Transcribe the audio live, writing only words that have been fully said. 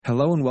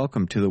Hello and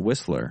welcome to The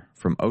Whistler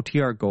from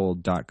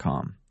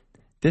OTRGold.com.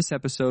 This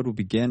episode will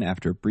begin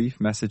after a brief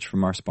message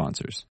from our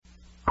sponsors.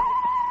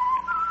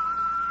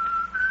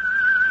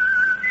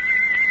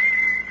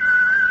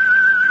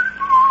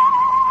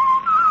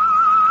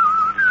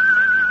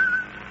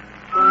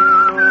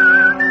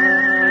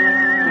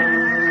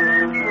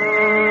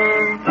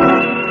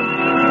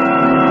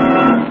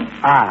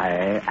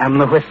 I am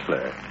the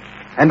Whistler,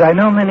 and I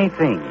know many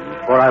things,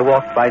 for I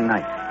walk by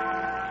night.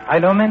 I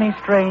know many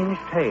strange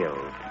tales,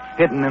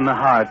 hidden in the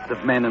hearts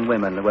of men and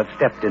women who have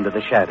stepped into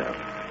the shadows.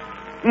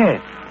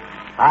 Yes,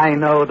 I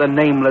know the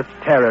nameless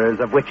terrors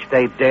of which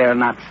they dare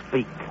not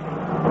speak.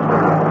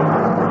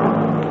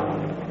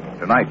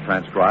 Tonight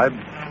transcribed,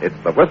 it's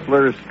the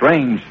Whistler's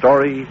strange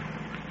story,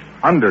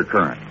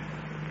 Undercurrent.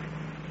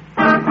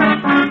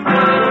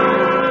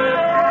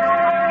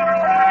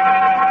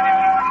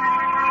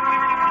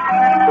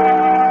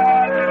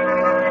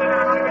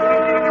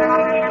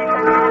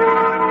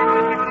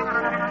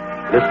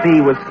 The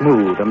sea was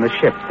smooth, and the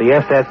ship, the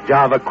SS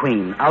Java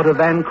Queen, out of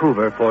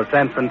Vancouver for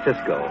San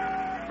Francisco,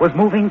 was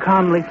moving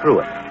calmly through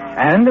it.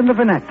 And in the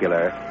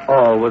vernacular,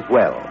 all was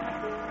well.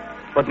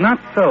 But not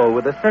so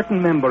with a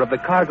certain member of the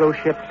cargo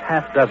ship's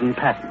half-dozen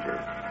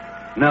passengers.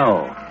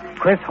 No,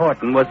 Chris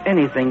Horton was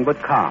anything but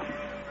calm.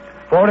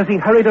 For as he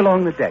hurried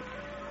along the deck,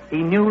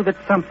 he knew that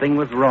something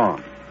was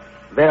wrong.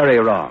 Very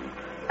wrong.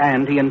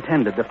 And he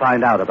intended to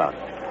find out about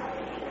it.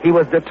 He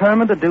was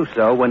determined to do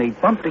so when he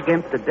bumped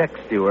against the deck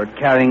steward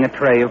carrying a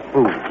tray of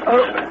food.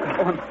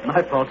 Oh,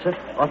 my fault, sir.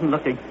 Wasn't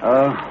looking.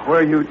 Where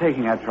are you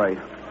taking that tray?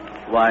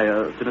 Why,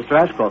 to Mr.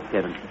 Ashcroft's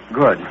cabin.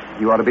 Good.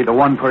 You ought to be the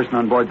one person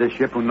on board this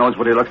ship who knows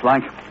what he looks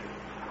like.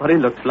 What he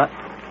looks like?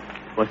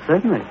 Well,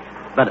 certainly.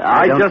 But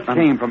I just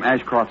came from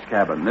Ashcroft's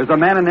cabin. There's a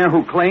man in there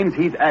who claims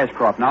he's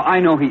Ashcroft. Now, I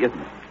know he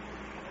isn't.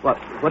 What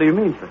do you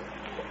mean, sir?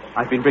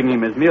 I've been bringing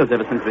him his meals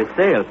ever since we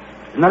sailed.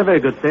 He's not a very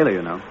good sailor,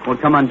 you know. Won't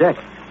come on deck.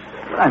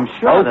 But I'm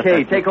sure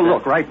Okay, take a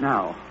look right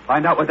now.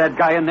 Find out what that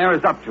guy in there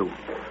is up to.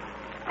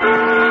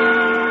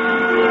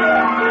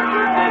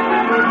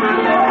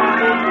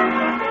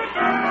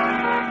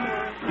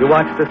 You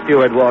watch the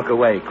steward walk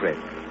away, Chris.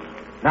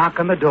 Knock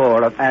on the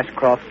door of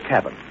Ashcroft's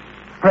cabin.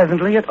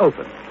 Presently it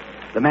opens.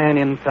 The man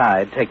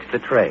inside takes the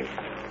tray.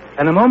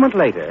 And a moment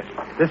later,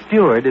 the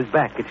steward is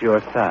back at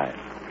your side.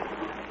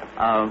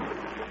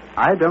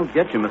 I don't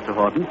get you, Mr.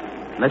 Horton.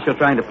 Unless you're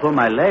trying to pull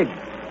my leg.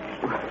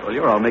 Well,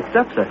 you're all mixed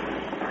up, sir.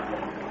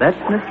 That's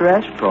Mr.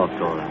 Ashcroft,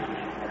 all right.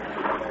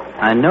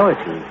 I know it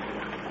is.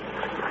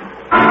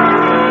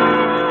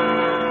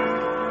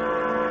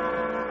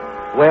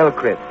 Well,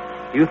 Chris,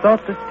 you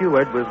thought the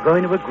steward was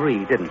going to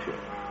agree, didn't you?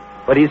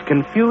 But he's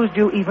confused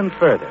you even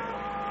further.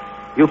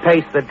 You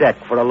pace the deck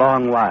for a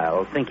long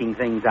while, thinking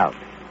things out.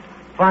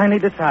 Finally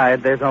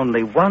decide there's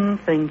only one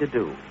thing to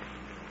do.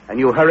 And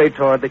you hurry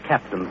toward the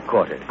captain's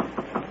quarters.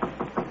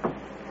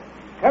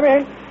 Come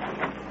in.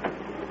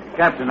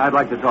 Captain, I'd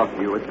like to talk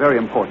to you. It's very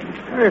important.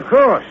 Of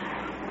course.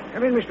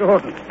 Come in, Mr.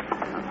 Horton.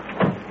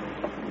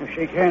 You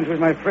shake hands with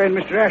my friend,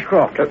 Mr.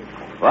 Ashcroft.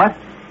 What?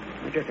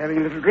 We're just having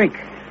a little drink.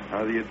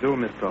 How do you do,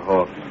 Mr.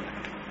 Horton?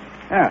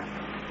 Ah,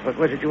 what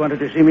was it you wanted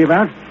to see me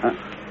about?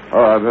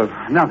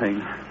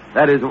 Nothing.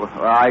 That is,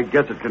 I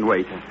guess it can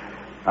wait.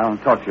 I'll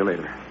talk to you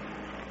later.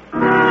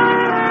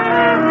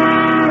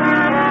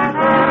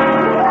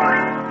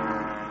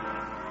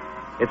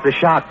 It's a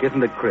shock,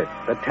 isn't it, Chris?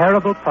 A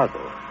terrible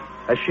puzzle.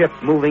 A ship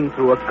moving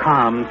through a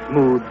calm,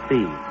 smooth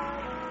sea,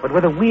 but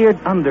with a weird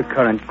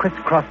undercurrent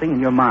crisscrossing in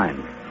your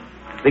mind.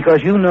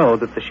 Because you know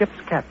that the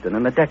ship's captain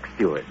and the deck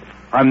steward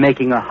are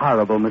making a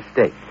horrible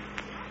mistake.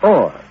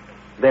 Or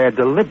they're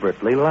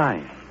deliberately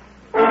lying.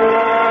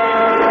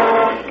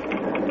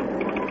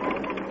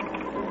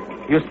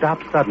 You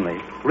stop suddenly,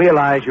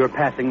 realize you're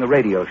passing the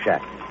radio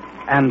shack,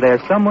 and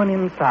there's someone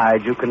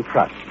inside you can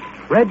trust.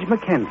 Reg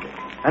McKenzie,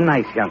 a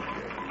nice youngster.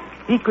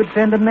 He could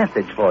send a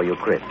message for you,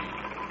 Chris.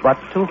 But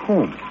to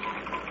whom?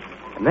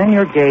 And then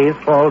your gaze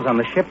falls on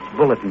the ship's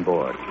bulletin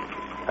board.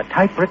 A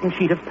typewritten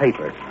sheet of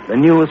paper, the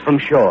news from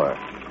shore.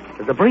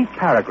 There's a brief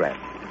paragraph.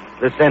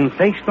 The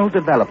sensational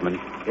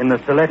development in the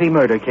Saletti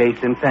murder case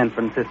in San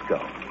Francisco.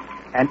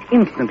 And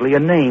instantly a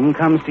name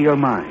comes to your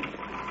mind.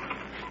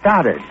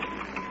 Stoddard.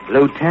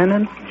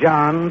 Lieutenant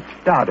John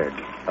Stoddard,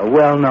 a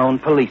well-known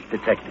police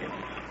detective.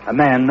 A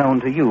man known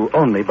to you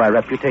only by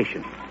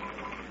reputation.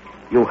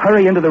 You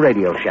hurry into the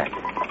radio shack.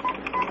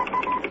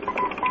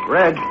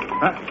 Red.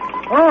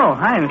 Oh,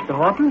 hi, Mr.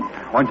 Horton.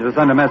 I want you to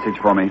send a message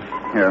for me.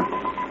 Here.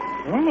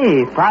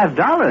 Hey,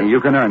 $5. You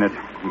can earn it.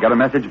 You got a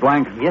message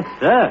blank? Yes,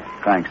 sir.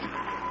 Thanks.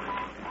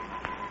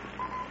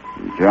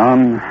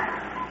 John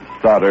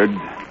Stoddard,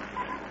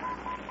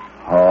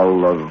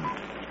 Hall of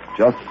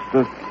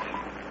Justice,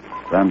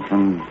 San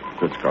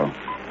Francisco.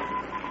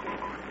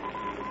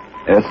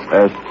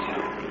 SS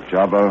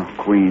Java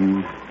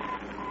Queen,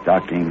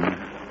 docking,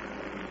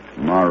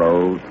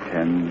 tomorrow,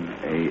 10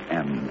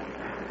 a.m.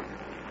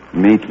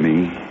 Meet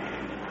me,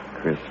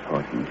 Chris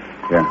Horton.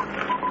 Here.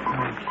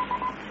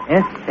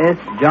 SS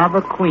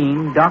Java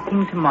Queen,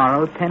 docking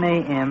tomorrow, 10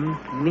 a.m.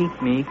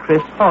 Meet me,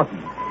 Chris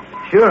Horton.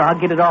 Sure, I'll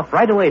get it off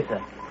right away, sir.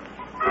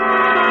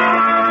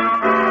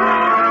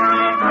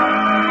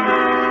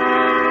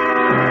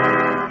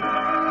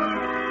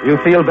 You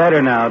feel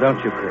better now,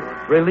 don't you, Chris?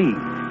 Relieved.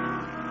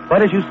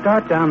 But as you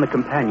start down the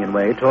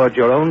companionway towards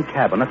your own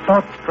cabin, a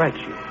thought strikes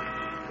you.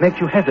 Makes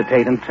you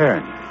hesitate and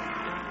turn.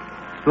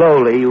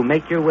 Slowly, you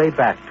make your way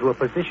back to a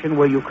position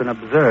where you can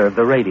observe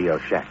the radio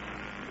shack.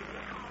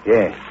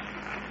 Yes.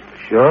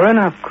 Sure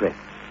enough, Chris.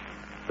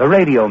 The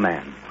radio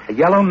man, a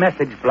yellow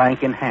message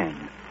blank in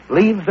hand,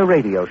 leaves the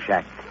radio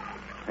shack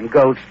and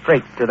goes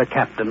straight to the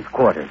captain's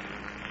quarters.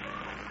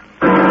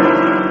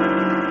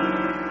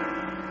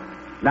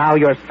 Now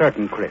you're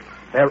certain, Chris.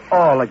 They're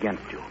all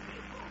against you.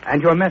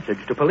 And your message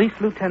to Police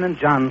Lieutenant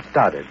John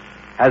Stoddard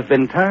has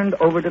been turned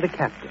over to the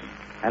captain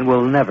and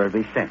will never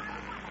be sent.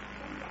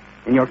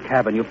 In your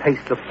cabin, you pace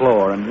the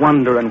floor and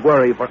wonder and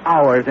worry for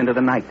hours into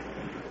the night.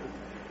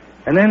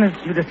 And then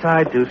as you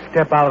decide to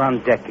step out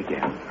on deck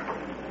again.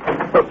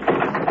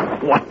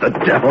 What the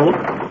devil?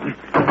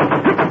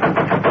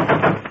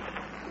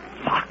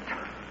 Locked.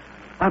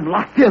 I'm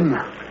locked in.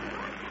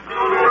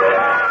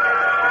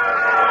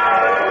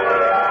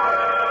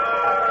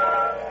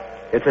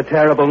 It's a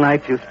terrible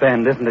night you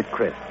spend, isn't it,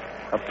 Chris?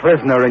 A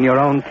prisoner in your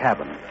own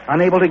cabin,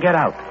 unable to get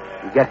out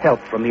and get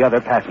help from the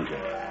other passengers.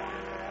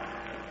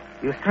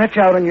 You stretch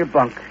out on your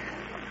bunk.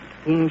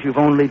 Seems you've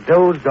only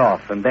dozed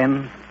off, and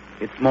then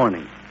it's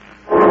morning.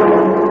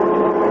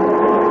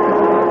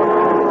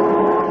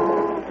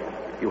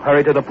 You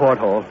hurry to the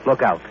porthole,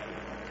 look out,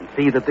 and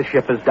see that the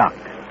ship is docked.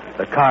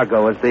 The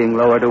cargo is being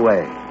lowered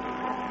away.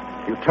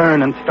 You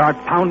turn and start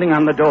pounding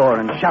on the door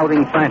and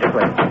shouting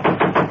frantically.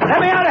 Let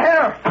me out of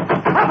here!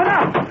 Up and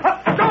out!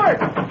 Steward!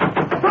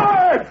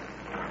 Steward!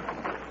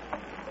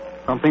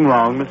 Something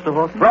wrong, Mr.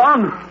 Horton?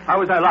 Wrong? How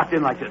was I locked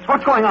in like this?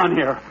 What's going on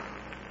here?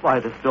 Why,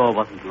 this door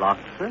wasn't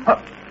locked, sir.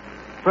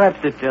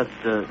 Perhaps it just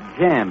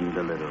jammed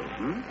a little.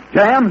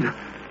 Jammed?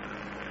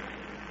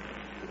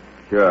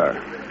 Sure.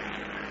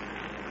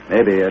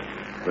 Maybe it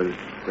was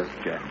just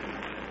jammed.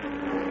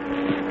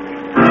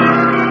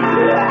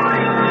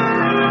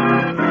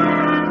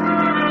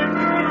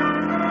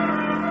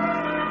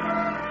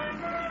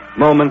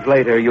 Moments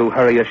later, you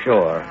hurry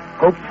ashore,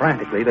 hope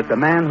frantically that the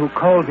man who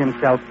called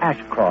himself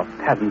Ashcroft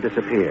hadn't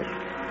disappeared.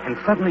 And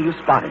suddenly you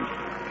spot him,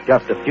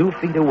 just a few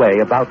feet away,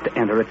 about to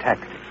enter a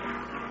taxi.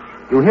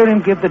 You hear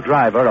him give the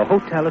driver a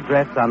hotel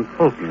address on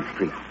Fulton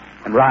Street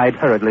and ride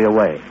hurriedly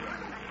away.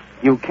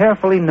 You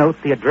carefully note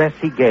the address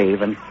he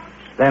gave and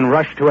then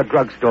rush to a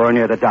drugstore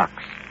near the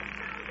docks.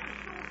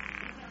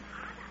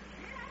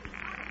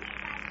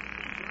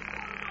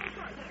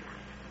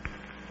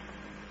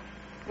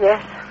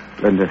 Yes?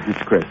 Linda, it's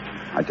Chris.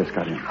 I just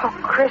got in. Oh,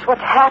 Chris,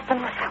 what's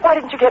happened? Why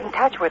didn't you get in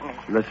touch with me?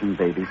 Listen,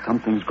 baby,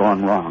 something's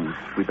gone wrong.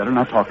 We better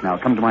not talk now.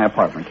 Come to my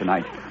apartment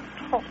tonight.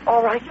 Oh,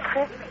 all right,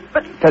 Chris,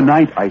 but...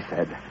 Tonight, I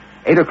said.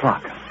 8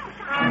 o'clock.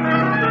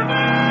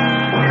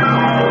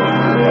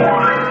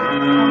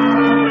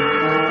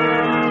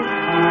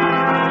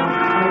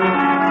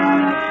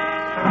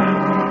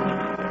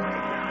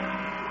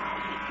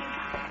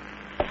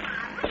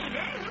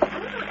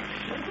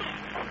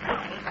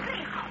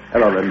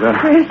 Hello, Linda.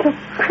 Chris.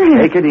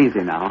 Take it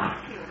easy now.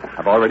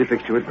 I've already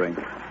fixed you a drink.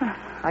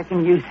 I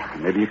can use it.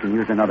 Maybe you can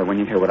use another when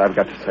you hear what I've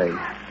got to say.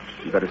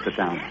 You better sit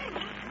down.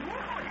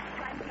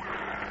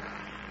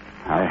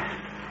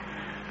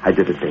 I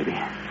did it, baby.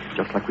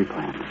 Just like we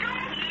planned.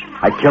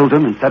 I killed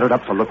him and set it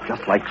up to look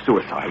just like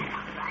suicide.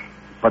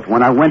 But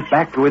when I went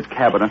back to his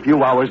cabin a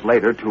few hours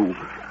later to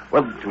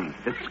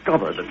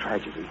discover the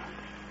tragedy,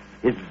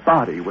 his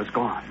body was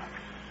gone.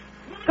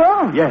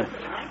 Gone? Yes.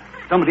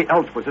 Somebody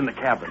else was in the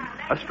cabin.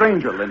 A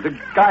stranger, Linda.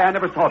 A guy I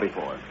never saw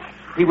before.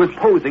 He was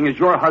posing as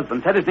your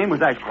husband. Said his name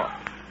was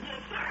Ashcroft.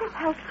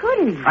 How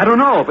could he? I don't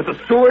know, but the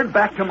steward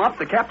backed him up,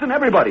 the captain,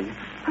 everybody.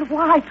 But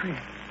why, Chris?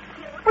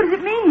 What does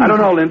it mean? I don't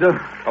know,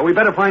 Linda. But we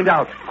better find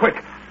out. Quick.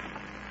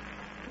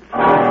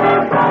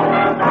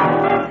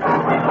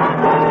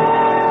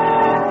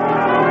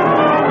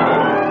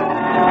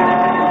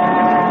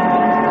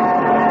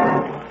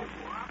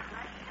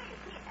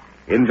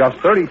 In just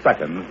 30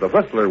 seconds, the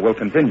Whistler will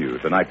continue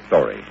tonight's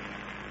story.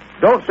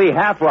 Don't be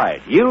half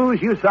right. Use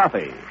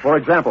Usafi. For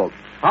example,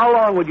 how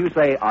long would you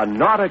say a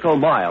nautical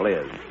mile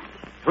is?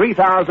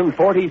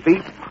 3,040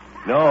 feet?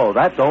 No,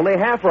 that's only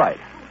half right.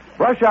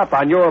 Brush up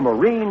on your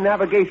marine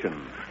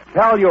navigation.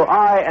 Tell your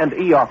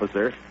I&E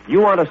officer you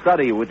want to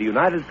study with the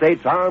United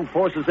States Armed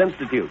Forces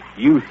Institute,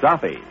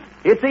 Usafi.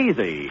 It's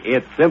easy.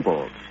 It's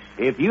simple.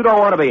 If you don't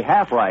want to be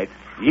half right,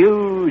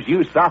 use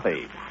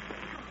Usafi.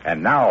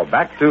 And now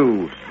back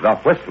to The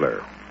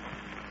Whistler.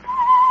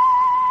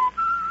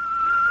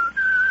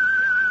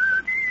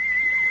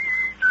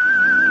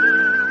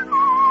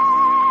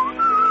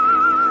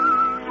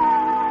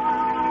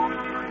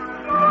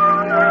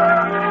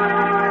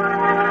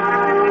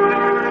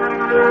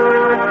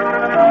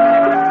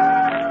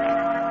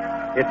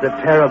 It's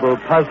a terrible,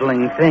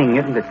 puzzling thing,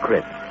 isn't it,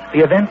 Chris?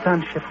 The events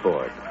on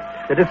shipboard.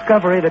 The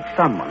discovery that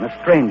someone,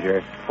 a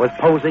stranger, was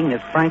posing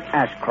as Frank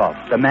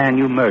Ashcroft, the man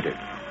you murdered.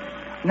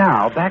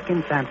 Now, back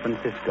in San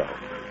Francisco,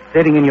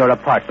 sitting in your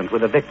apartment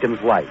with the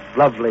victim's wife,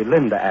 lovely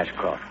Linda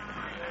Ashcroft.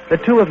 The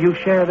two of you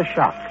share the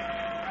shock,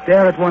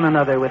 stare at one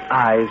another with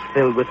eyes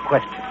filled with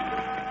questions.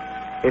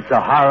 It's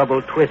a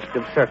horrible twist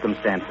of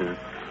circumstances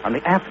on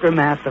the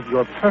aftermath of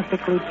your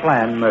perfectly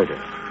planned murder.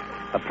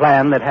 A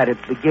plan that had its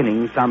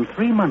beginning some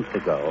 3 months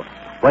ago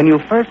when you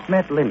first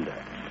met Linda,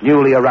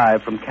 newly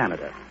arrived from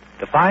Canada,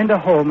 to find a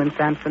home in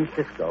San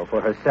Francisco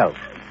for herself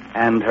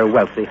and her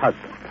wealthy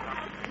husband.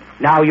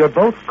 Now you're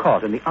both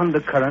caught in the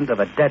undercurrent of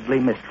a deadly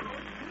mystery.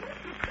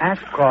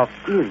 Ashcroft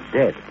is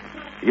dead.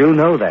 You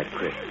know that,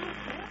 Chris.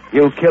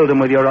 You killed him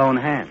with your own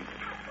hand.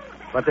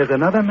 But there's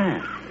another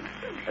man,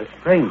 a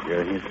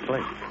stranger in his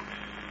place.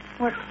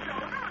 What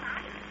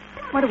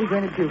are we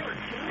going to do, Chris?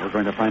 We're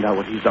going to find out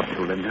what he's up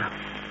to, Linda.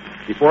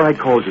 Before I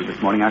called you this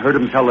morning, I heard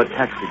him tell the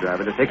taxi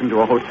driver to take him to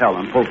a hotel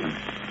on Fulton.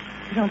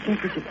 You don't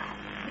think we should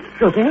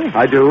go there?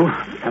 I do,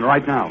 and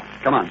right now.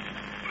 Come on.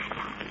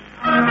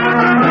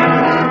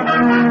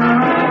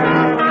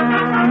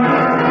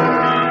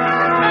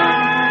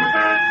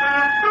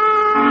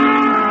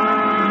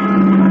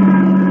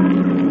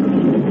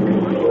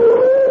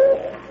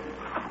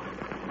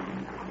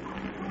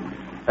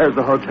 There's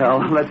the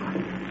hotel.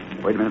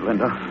 Wait a minute,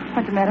 Linda.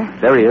 What's the matter?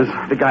 There he is,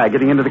 the guy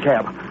getting into the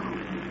cab.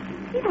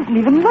 He doesn't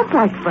even look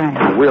like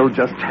Frank. We'll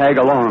just tag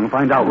along and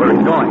find out where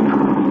he's going.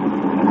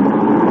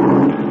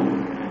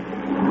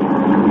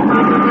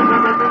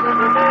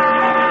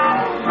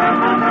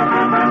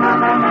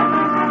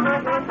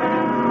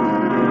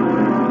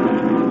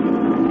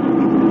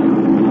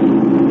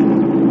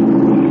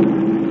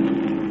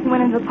 He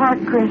went into the park,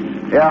 Chris.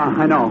 Yeah,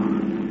 I know.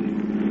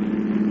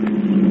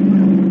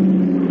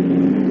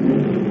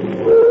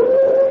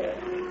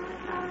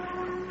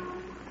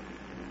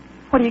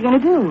 What are you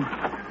going to do?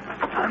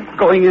 I'm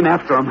going in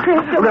after him. Chris,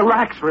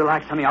 Relax,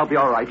 honey. I'll be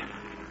all right.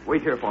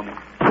 Wait here for me.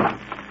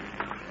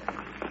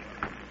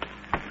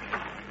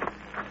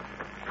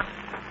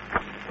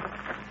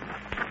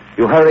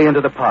 You hurry into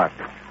the park,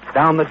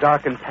 down the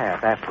darkened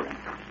path after him,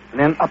 and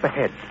then up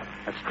ahead,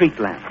 a street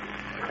lamp.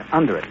 And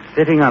under it,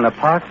 sitting on a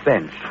park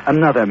bench,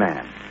 another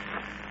man.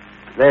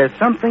 There's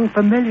something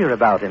familiar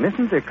about him,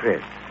 isn't there,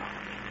 Chris?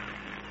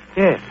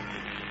 Yes,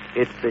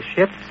 it's the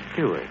ship's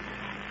steward.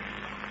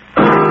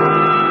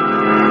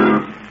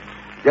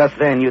 Just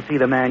then, you see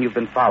the man you've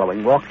been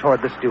following walk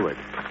toward the steward.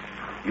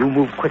 You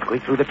move quickly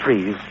through the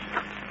trees,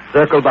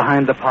 circle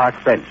behind the park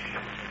bench,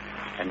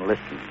 and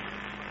listen.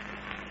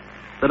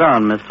 Sit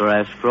down, Mr.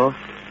 Ashcroft.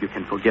 You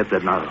can forget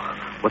that now.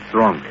 What's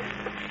wrong?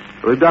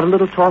 We've got a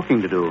little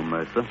talking to do,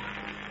 Mercer.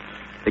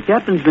 The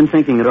captain's been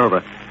thinking it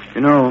over.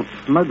 You know,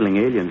 smuggling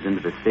aliens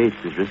into the States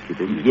is risky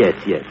business.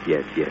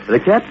 Yes. The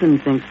captain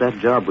thinks that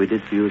job we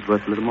did for you is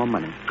worth a little more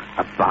money.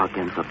 A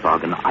bargain's a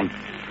bargain.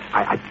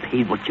 I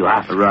paid what you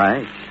asked.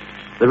 Right.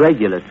 The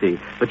regular fee.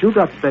 But you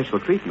got special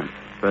treatment.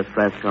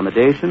 First-class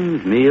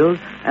accommodations, meals,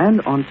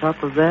 and on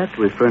top of that,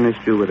 we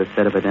furnished you with a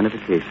set of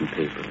identification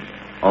papers.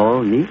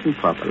 All neat and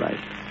proper like.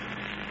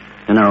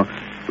 You know,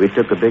 we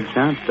took a big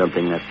chance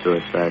dumping that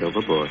suicide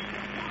overboard.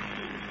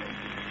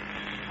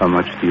 How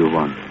much do you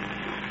want?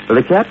 Well,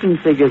 the captain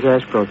figures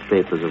Ashcroft's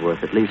papers are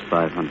worth at least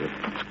 $500.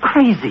 That's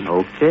crazy.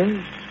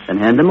 Okay. Then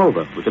hand them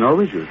over. We can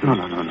always use them.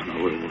 No.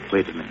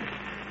 Wait a minute.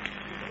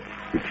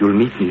 If you'll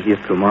meet me here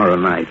tomorrow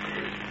night,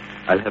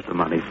 I'll have the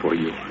money for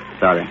you.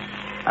 Sorry.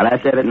 I'll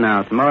have to have it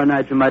now. Tomorrow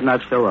night you might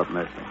not show up,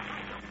 Mercer.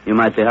 You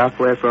might be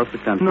halfway across the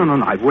country.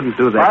 No, I wouldn't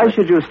do that. Why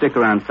should you stick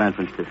around San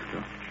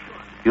Francisco?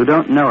 You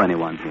don't know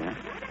anyone here.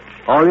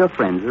 All your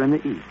friends are in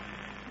the East.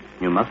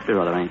 You must be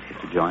rather anxious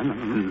to join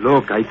them.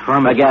 Look, I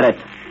promise. Forget it.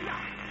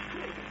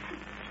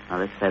 Now,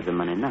 let's have the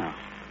money now.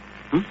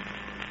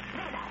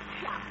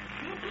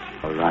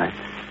 All right.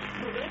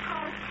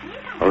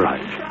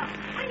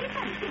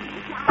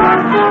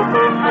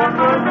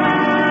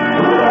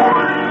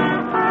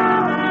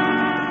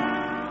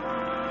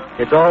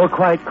 It's all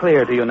quite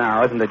clear to you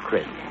now, isn't it,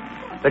 Chris?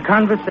 The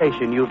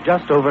conversation you've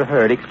just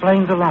overheard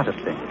explains a lot of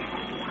things.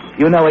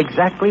 You know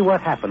exactly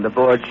what happened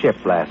aboard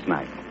ship last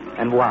night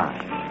and why.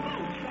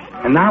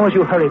 And now as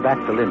you hurry back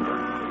to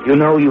Linda, you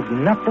know you've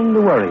nothing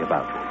to worry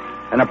about.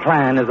 And a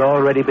plan is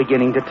already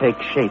beginning to take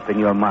shape in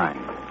your mind.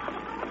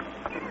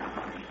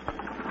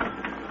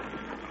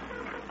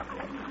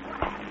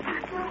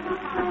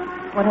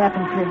 What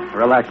happened, Chris?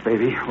 Relax,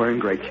 baby. We're in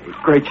great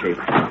shape.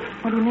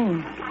 What do you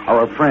mean?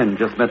 Our friend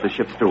just met the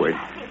ship's steward.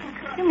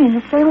 You mean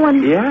the same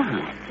one?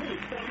 Yeah.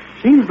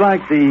 Seems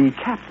like the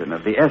captain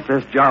of the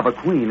SS Java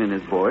Queen and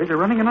his boys are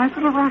running a nice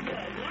little racket,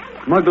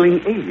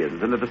 smuggling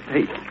aliens into the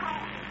States.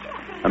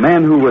 The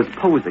man who was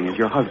posing as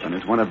your husband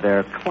is one of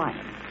their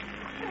clients,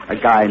 a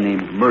guy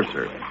named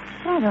Mercer.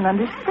 I don't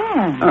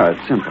understand. Oh,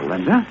 it's simple,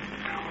 Linda.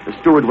 The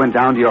steward went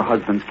down to your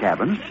husband's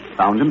cabin,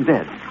 found him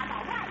dead.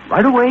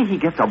 Right away, he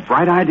gets a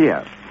bright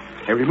idea.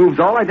 He removes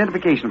all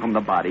identification from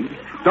the body,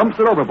 dumps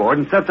it overboard,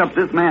 and sets up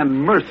this man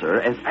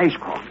Mercer as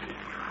Ashcroft.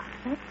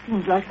 That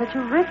seems like such a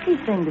risky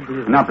thing to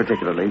do. Not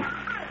particularly.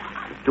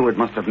 The steward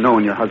must have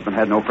known your husband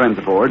had no friends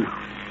aboard.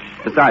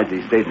 Besides,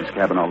 he stayed in his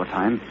cabin all the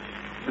time.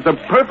 It's a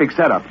perfect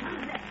setup.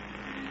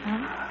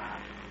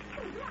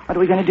 What are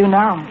we going to do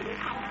now?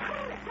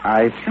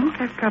 I think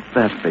I've got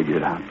that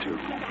figured out, too.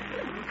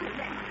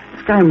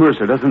 This guy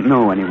Mercer doesn't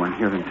know anyone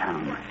here in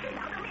town.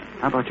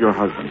 How about your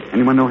husband?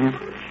 Anyone know him?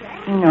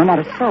 No, not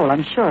a soul,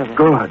 I'm sure of it.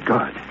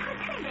 Good.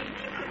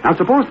 Now,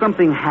 suppose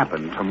something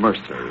happened to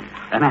Mercer.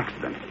 An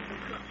accident.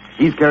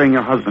 He's carrying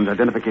your husband's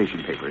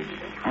identification papers.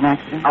 An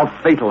accident? A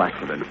fatal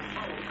accident.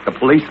 The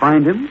police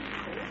find him.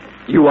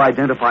 You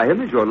identify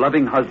him as your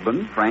loving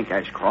husband, Frank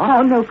Ashcroft.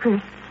 Oh, no,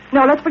 Chris.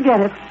 No, let's forget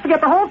it.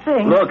 Forget the whole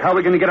thing. Look, how are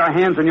we going to get our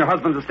hands on your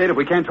husband's estate if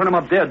we can't turn him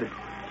up dead?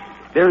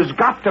 There's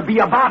got to be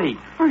a body.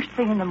 First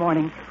thing in the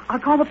morning, I'll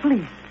call the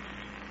police.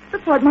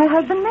 Report my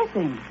husband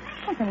missing.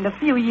 In a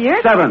few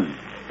years. 7.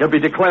 He'll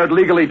be declared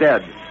legally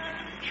dead.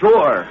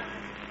 Sure.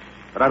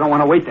 But I don't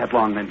want to wait that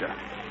long, Linda.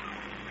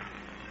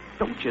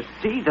 Don't you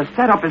see? The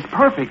setup is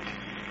perfect.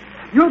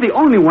 You're the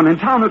only one in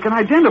town who can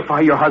identify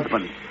your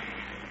husband.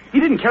 He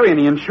didn't carry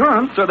any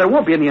insurance, so there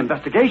won't be any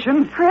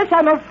investigation. Chris,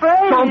 I'm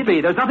afraid. Don't be.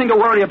 There's nothing to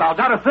worry about.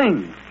 Not a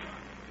thing.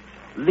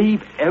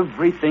 Leave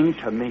everything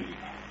to me.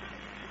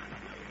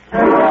 A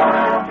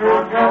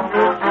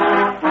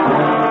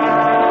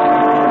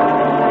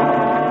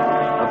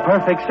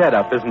perfect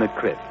setup, isn't it,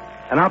 Chris?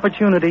 An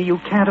opportunity you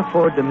can't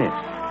afford to miss.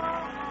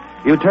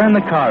 You turn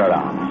the car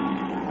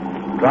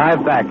around.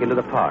 Drive back into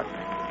the park.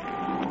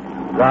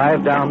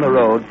 Drive down the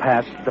road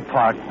past the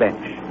park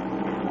bench.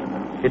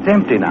 It's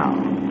empty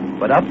now.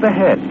 But up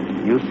ahead,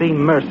 you see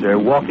Mercer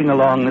walking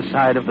along the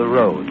side of the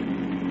road.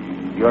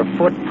 Your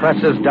foot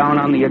presses down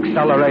on the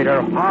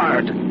accelerator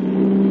hard. Chris,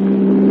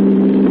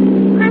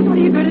 what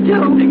are you going to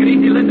do? Take it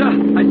easy, Linda.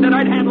 I said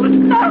I'd handle it.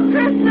 No,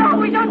 Chris, no.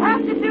 We don't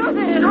have to do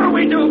this. Sure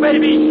we do,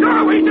 baby.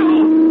 Sure we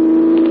do.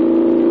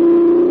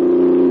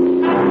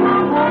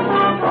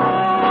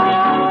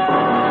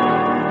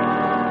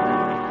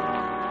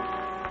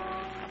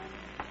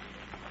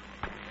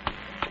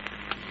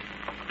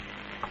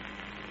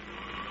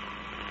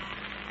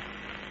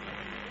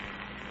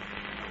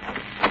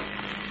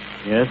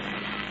 Yes?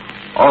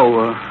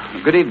 Oh,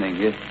 good evening.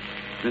 Is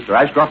Mr.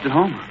 Ashcroft at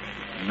home?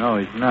 No,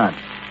 he's not.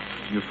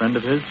 You a friend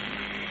of his?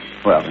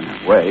 Well, in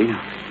a way.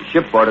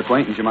 Shipboard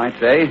acquaintance, you might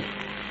say.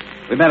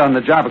 We met on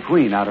the Java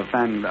Queen out of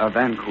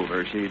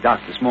Vancouver. She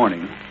docked this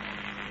morning.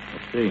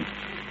 Let's see.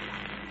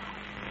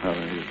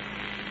 Is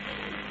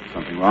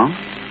something wrong?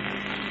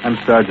 I'm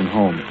Sergeant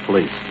Holmes,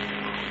 police.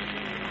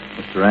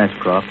 Mr.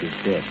 Ashcroft is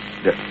dead.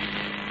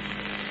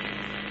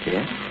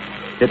 Dead?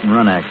 Hit and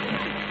run accident.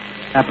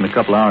 Happened a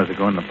couple hours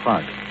ago in the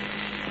park.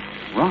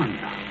 Run?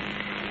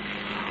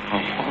 How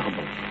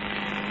horrible.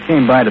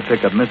 Came by to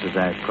pick up Mrs.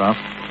 Ashcroft,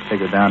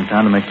 take her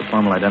downtown to make the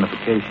formal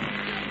identification.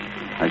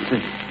 I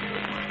see.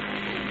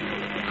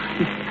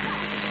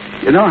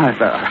 You know, I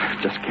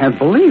just can't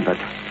believe it.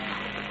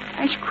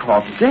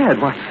 Ashcroft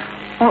dead. Why,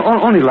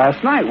 only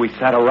last night we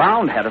sat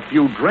around, had a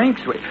few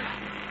drinks.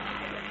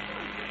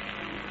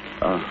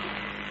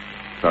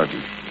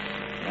 Sergeant.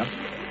 Yeah?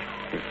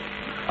 If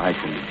I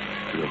can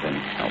be of any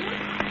help.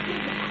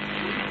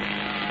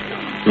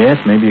 Yes,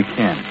 maybe you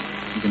can.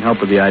 You can help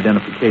with the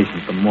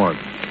identification from morgue.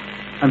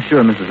 I'm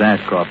sure Mrs.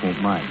 Ashcroft won't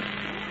mind.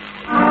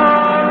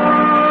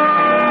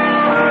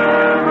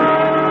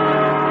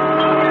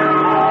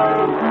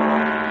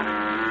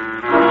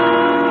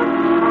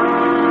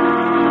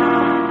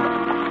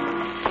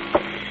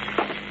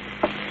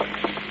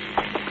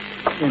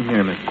 In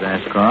here, Mrs.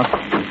 Ashcroft.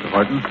 Mr.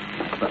 Horton.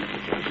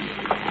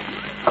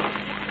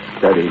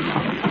 Steady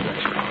now, Mrs.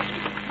 Ashcroft.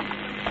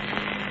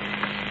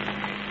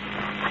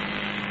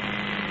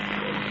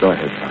 Go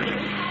ahead,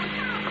 Sergeant.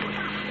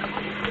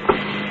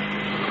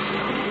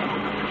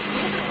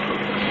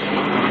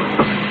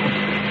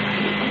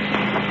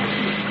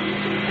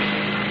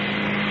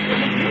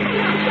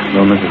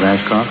 Hello, Mrs.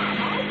 Ashcroft?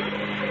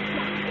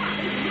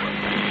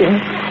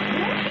 Yes.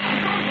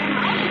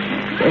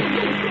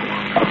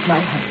 That's my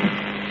husband.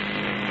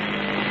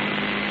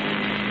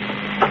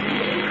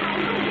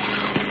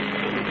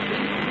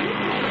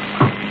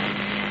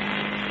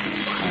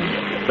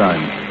 I'm sorry,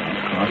 Mrs.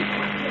 Ashcroft.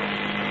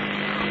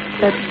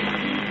 That's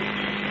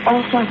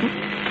all, Sergeant?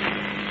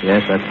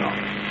 Yes, that's all.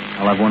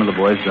 I'll have one of the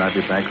boys drive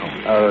you back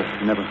home.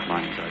 Never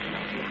mind, Sergeant.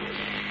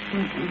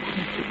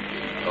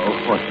 Oh,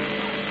 Horton.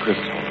 Chris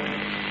Horton.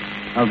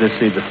 I'll just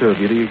see the two of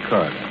you to your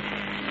car.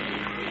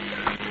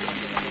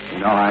 You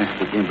know, I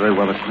became very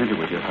well acquainted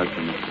with your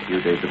husband a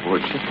few days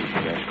aboard ship,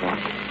 Mr.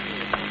 Ashcroft.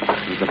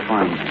 He was a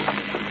fine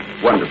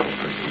man. Wonderful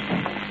person.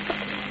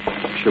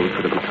 I'm sure we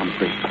could have become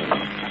great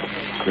friends.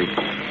 Great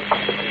friends.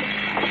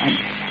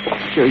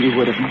 I'm sure you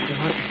would have, Mr.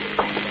 Horton.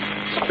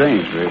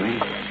 Strange, really.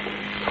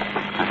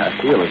 I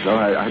feel as though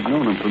I've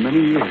known him for many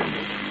years.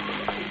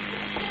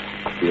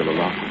 I feel a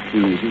lot as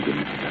keen as you do,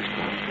 Mrs. Ashcroft.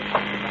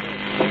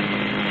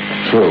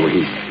 Sure,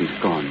 he's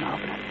gone now,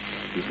 but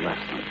he's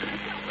left something.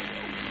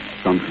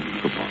 Something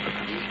for both of us.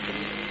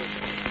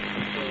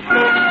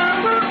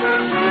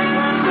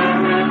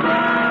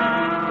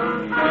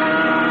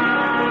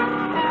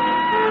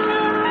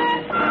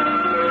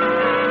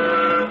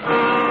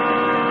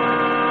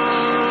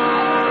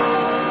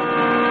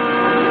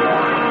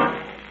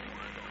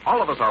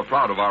 All of us are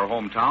proud of our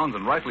hometowns,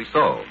 and rightly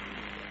so.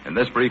 In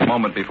this brief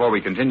moment before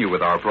we continue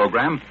with our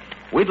program,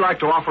 we'd like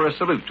to offer a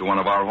salute to one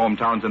of our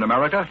hometowns in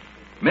America,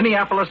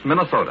 Minneapolis,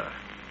 Minnesota.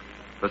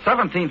 The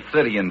 17th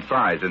city in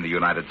size in the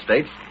United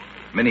States,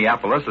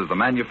 Minneapolis is the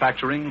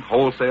manufacturing,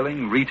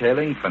 wholesaling,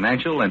 retailing,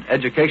 financial, and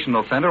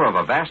educational center of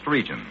a vast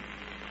region.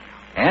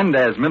 And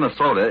as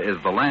Minnesota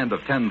is the land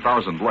of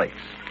 10,000 lakes,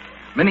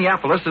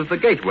 Minneapolis is the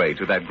gateway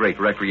to that great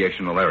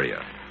recreational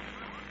area.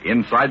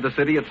 Inside the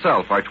city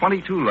itself are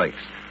 22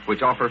 lakes,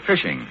 which offer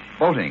fishing,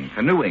 boating,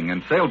 canoeing,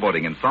 and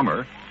sailboating in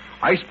summer,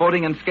 ice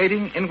boating and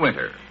skating in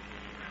winter.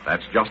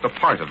 That's just a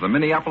part of the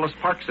Minneapolis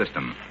park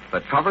system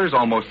that covers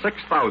almost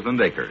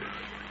 6,000 acres.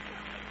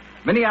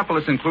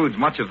 Minneapolis includes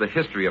much of the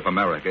history of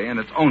America in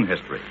its own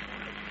history.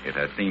 It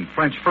has seen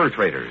French fur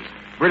traders,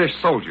 British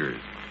soldiers,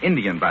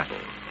 Indian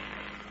battles.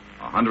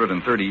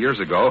 130 years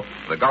ago,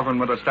 the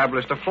government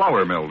established a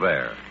flour mill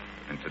there.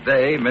 And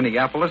today,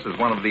 Minneapolis is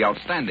one of the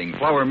outstanding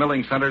flour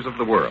milling centers of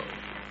the world.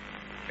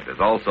 It is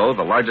also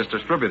the largest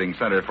distributing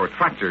center for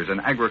tractors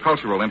and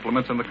agricultural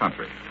implements in the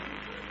country.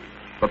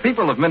 The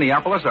people of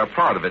Minneapolis are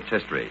proud of its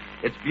history,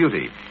 its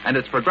beauty, and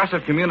its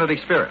progressive community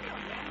spirit.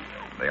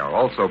 They are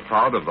also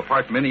proud of the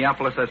part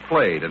Minneapolis has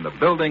played in the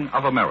building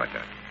of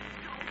America.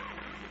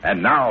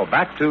 And now,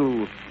 back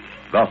to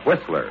The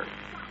Whistler.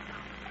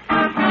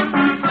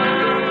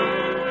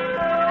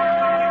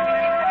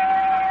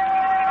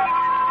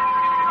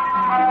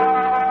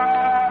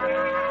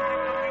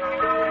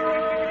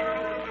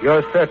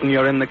 You're certain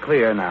you're in the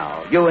clear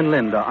now. You and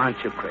Linda,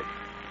 aren't you, Chris?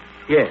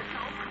 Yes.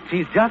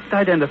 She's just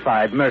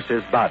identified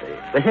Mercer's body,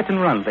 the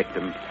hit-and-run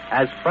victim,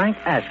 as Frank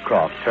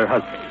Ashcroft, her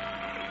husband.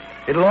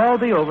 It'll all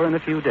be over in a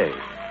few days.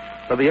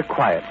 There'll be a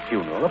quiet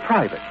funeral, a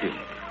private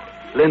funeral.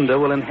 Linda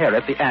will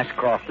inherit the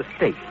Ashcroft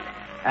estate,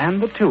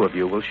 and the two of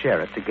you will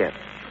share it together.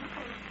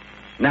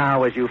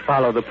 Now, as you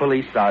follow the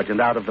police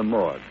sergeant out of the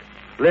morgue,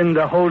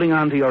 Linda holding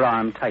onto your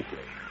arm tightly,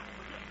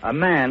 a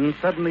man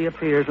suddenly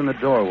appears in the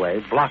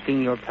doorway,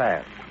 blocking your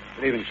path.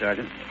 Good evening,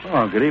 Sergeant.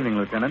 Oh, good evening,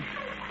 Lieutenant.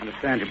 I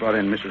understand you brought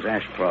in Mrs.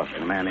 Ashcroft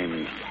and a man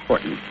named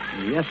Horton.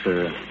 Yes,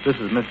 sir. This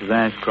is Mrs.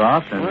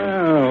 Ashcroft and...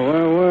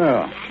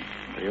 Well.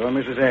 So you're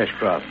Mrs.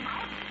 Ashcroft.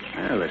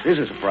 Well, this is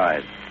a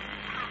surprise.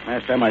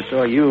 Last time I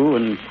saw you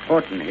and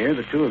Horton here,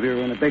 the two of you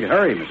were in a big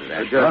hurry, Mrs.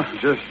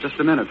 Ashcroft. Just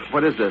a minute.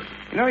 What is this?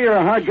 You know, you're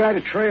a hard guy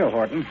to trail,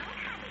 Horton.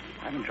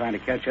 I've been trying to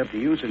catch up to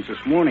you since this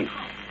morning.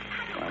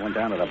 When I went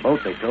down to the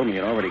boat, they told me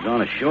you'd already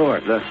gone ashore.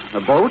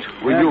 The boat?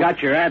 I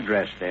got your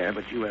address there,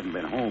 but you haven't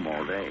been home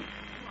all day.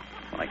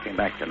 When I came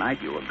back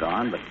tonight, you were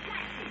gone, but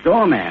the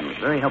doorman was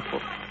very helpful.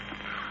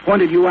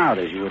 Pointed you out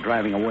as you were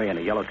driving away in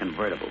a yellow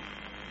convertible.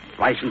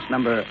 License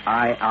number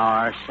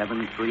IR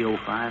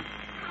 7305.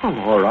 Oh,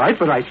 all right,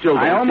 but I still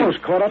don't... I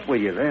almost caught up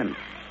with you then,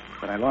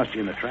 but I lost you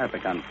in the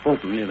traffic on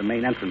Fulton near the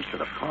main entrance to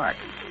the park.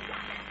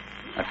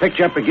 I picked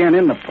you up again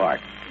in the park,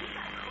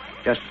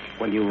 just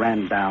when you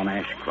ran down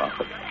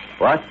Ashcroft.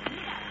 What?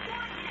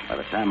 By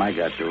the time I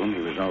got to him,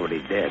 he was already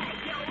dead,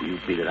 and you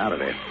beat it out of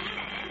there.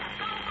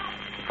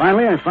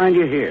 Finally, I find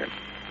you here.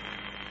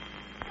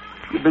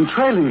 You've been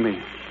trailing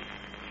me.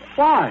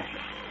 Why?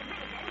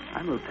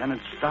 I'm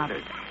Lieutenant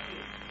Stoddard.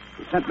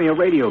 He sent me a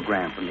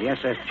radiogram from the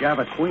SS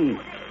Java Queen.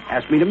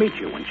 Asked me to meet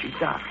you when she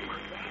docked.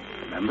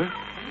 Remember?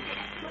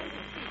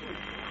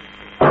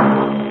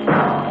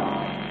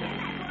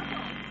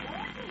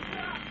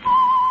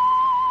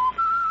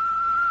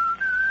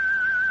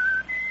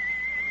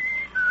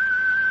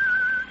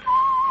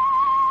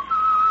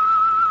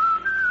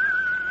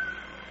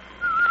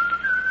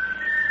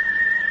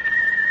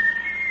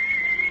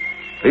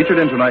 Featured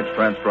in tonight's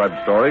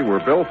transcribed story were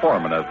Bill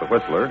Foreman as the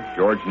Whistler,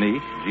 George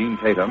Neese, Gene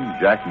Tatum,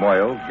 Jack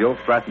Moyle, Gil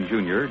Stratton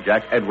Jr.,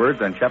 Jack Edwards,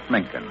 and Shep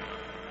Menken.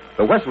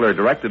 The Whistler,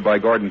 directed by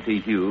Gordon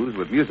T. Hughes,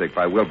 with music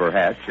by Wilbur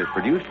Hatch, is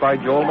produced by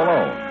Joel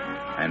Malone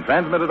and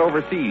transmitted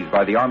overseas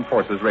by the Armed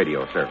Forces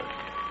Radio Service.